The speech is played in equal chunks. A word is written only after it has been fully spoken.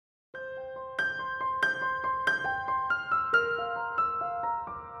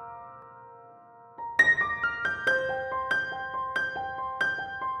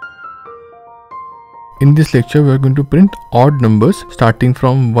in this lecture we are going to print odd numbers starting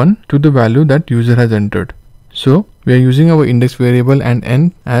from 1 to the value that user has entered. So we are using our index variable and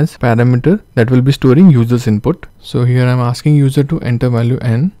n as parameter that will be storing user's input. So here I am asking user to enter value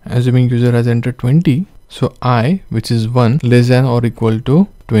n, assuming user has entered 20. So I, which is 1, less than or equal to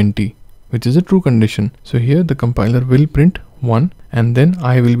 20, which is a true condition. So here the compiler will print 1 and then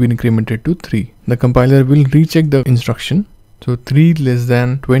I will be incremented to 3. The compiler will recheck the instruction. So 3 less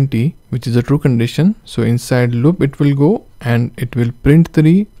than 20, which is a true condition. So inside loop it will go and it will print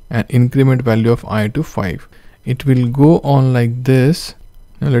 3 and increment value of I to 5. It will go on like this.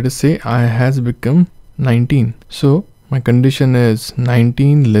 Now let us say I has become 19. So my condition is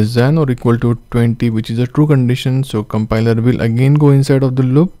 19 less than or equal to 20, which is a true condition. So compiler will again go inside of the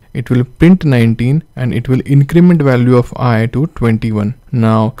loop. It will print 19 and it will increment value of I to 21.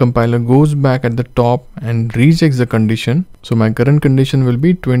 Now compiler goes back at the top and rechecks the condition. So my current condition will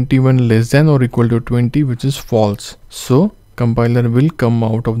be 21 less than or equal to 20, which is false. So compiler will come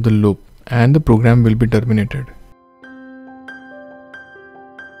out of the loop and the program will be terminated.